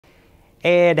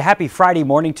And happy Friday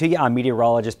morning to you. I'm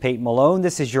meteorologist Peyton Malone.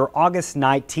 This is your August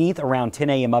 19th around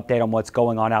 10 a.m. update on what's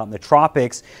going on out in the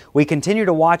tropics. We continue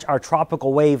to watch our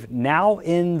tropical wave now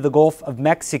in the Gulf of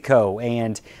Mexico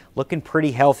and looking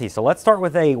pretty healthy. So let's start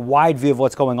with a wide view of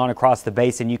what's going on across the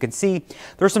basin. You can see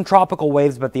there's some tropical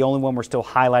waves, but the only one we're still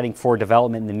highlighting for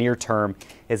development in the near term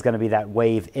is going to be that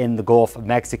wave in the Gulf of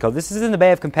Mexico. This is in the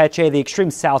Bay of Campeche, the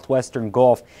extreme southwestern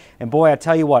Gulf. And boy, I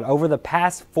tell you what, over the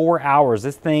past 4 hours,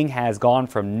 this thing has gone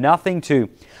from nothing to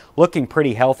looking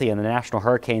pretty healthy. And the National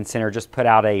Hurricane Center just put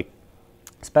out a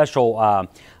special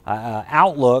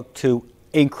outlook to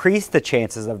increase the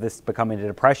chances of this becoming a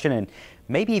depression and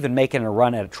maybe even making a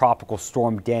run at a tropical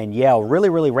storm. Danielle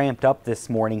really ramped up this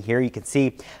morning here. You can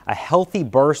see a healthy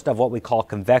burst of what we call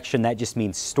convection. That just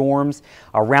means storms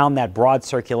around that broad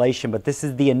circulation, but this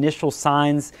is the initial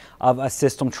signs of a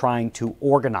system trying to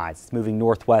organize. It's moving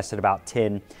northwest at about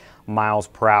 10 miles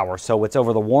per hour. So it's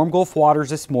over the warm Gulf waters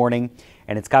this morning,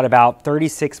 and it's got about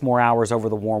 36 more hours over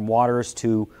the warm waters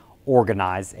to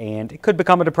organize, and it could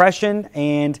become a depression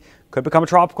and could become a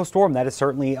tropical storm. That is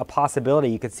certainly a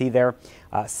possibility. You can see there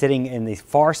sitting in the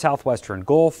far southwestern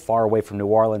Gulf, far away from New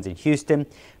Orleans and Houston,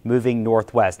 moving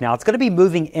northwest. Now, it's going to be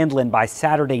moving inland by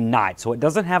Saturday night, so it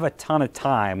doesn't have a ton of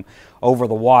time over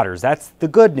the waters. That's the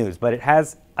good news, but it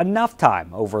has enough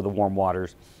time over the warm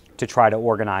waters to try to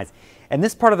organize. And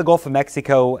this part of the Gulf of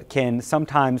Mexico can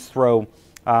sometimes throw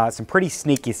some pretty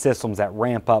sneaky systems that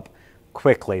ramp up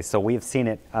quickly. So we've seen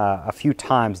it a few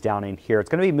times down in here. It's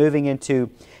going to be moving into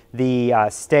the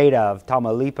state of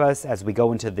Tamaulipas as we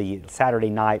go into the Saturday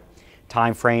night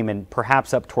time frame and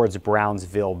perhaps up towards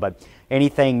Brownsville. But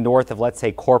anything north of, let's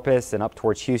say, Corpus and up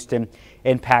towards Houston,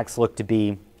 impacts look to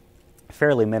be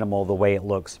fairly minimal the way it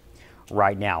looks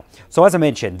right now. So as I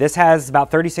mentioned, this has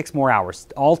about 36 more hours.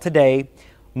 All today,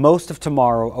 most of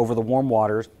tomorrow over the warm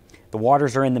waters. The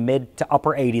waters are in the mid to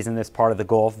upper 80s in this part of the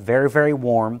Gulf. Very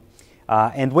warm.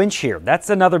 And wind shear, that's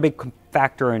another big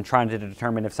factor in trying to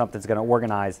determine if something's going to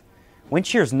organize. Wind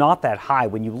shear is not that high.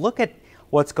 When you look at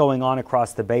what's going on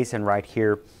across the basin right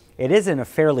here, it is in a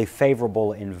fairly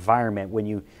favorable environment. When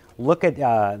you look at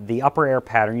the upper air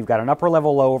pattern, you've got an upper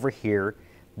level low over here.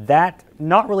 That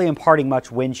not really imparting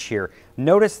much wind shear.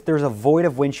 Notice there's a void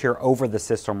of wind shear over the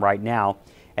system right now.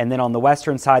 And then on the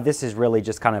western side, this is really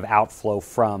just kind of outflow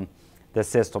from the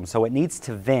system. So it needs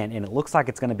to vent, and it looks like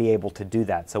it's going to be able to do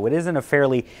that. So it is in a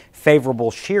fairly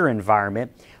favorable shear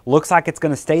environment. Looks like it's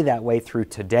going to stay that way through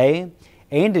today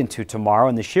and into tomorrow,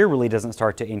 and the shear really doesn't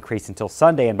start to increase until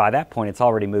Sunday, and by that point it's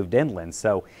already moved inland.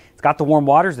 So it's got the warm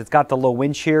waters, it's got the low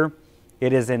wind shear.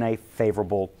 It is in a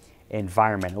favorable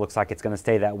environment. It looks like it's going to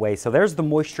stay that way. So there's the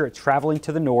moisture. It's traveling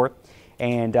to the north.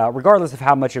 And regardless of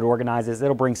how much it organizes,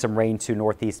 it'll bring some rain to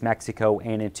northeast Mexico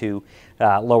and into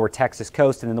lower Texas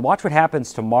coast. And then watch what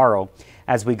happens tomorrow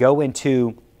as we go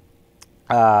into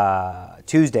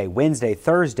Tuesday, Wednesday,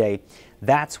 Thursday.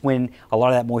 That's when a lot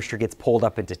of that moisture gets pulled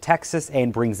up into Texas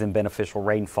and brings in beneficial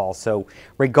rainfall. So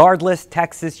regardless,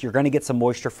 Texas, you're going to get some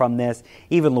moisture from this.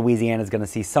 Even Louisiana is going to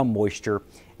see some moisture,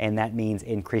 and that means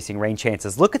increasing rain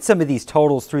chances. Look at some of these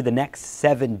totals through the next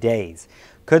 7 days.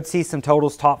 Could see some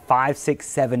totals top 5, 6,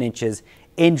 7 inches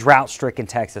in drought-stricken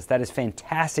Texas. That is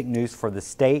fantastic news for the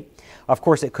state. Of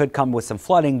course, it could come with some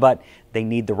flooding, but they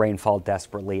need the rainfall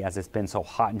desperately as it's been so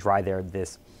hot and dry there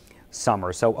this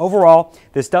summer. So overall,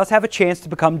 this does have a chance to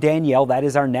become Danielle. That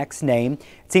is our next name.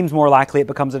 It seems more likely it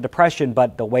becomes a depression,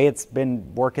 but the way it's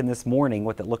been working this morning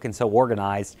with it looking so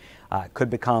organized, could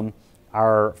become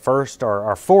our first or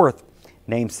our fourth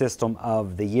name system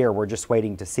of the year. We're just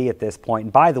waiting to see at this point.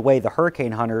 And by the way, the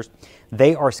hurricane hunters,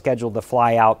 they are scheduled to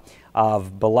fly out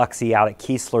of Biloxi out at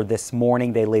Keesler this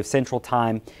morning. They leave Central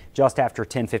Time just after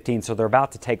 10:15, so they're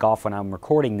about to take off when I'm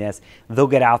recording this. They'll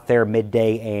get out there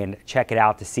midday and check it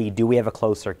out to see, do we have a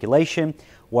closed circulation?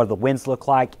 What do the winds look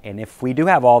like? And if we do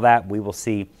have all that, we will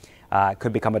see. It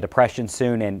could become a depression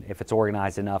soon, and if it's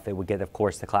organized enough, it would get, of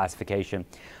course, the classification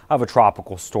of a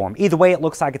tropical storm. Either way, it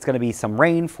looks like it's going to be some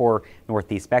rain for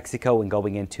northeast Mexico and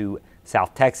going into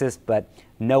South Texas, but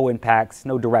no impacts,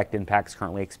 no direct impacts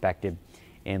currently expected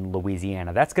in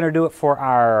Louisiana. That's going to do it for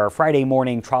our Friday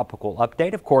morning tropical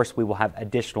update. Of course, we will have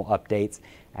additional updates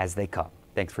as they come.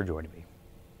 Thanks for joining me.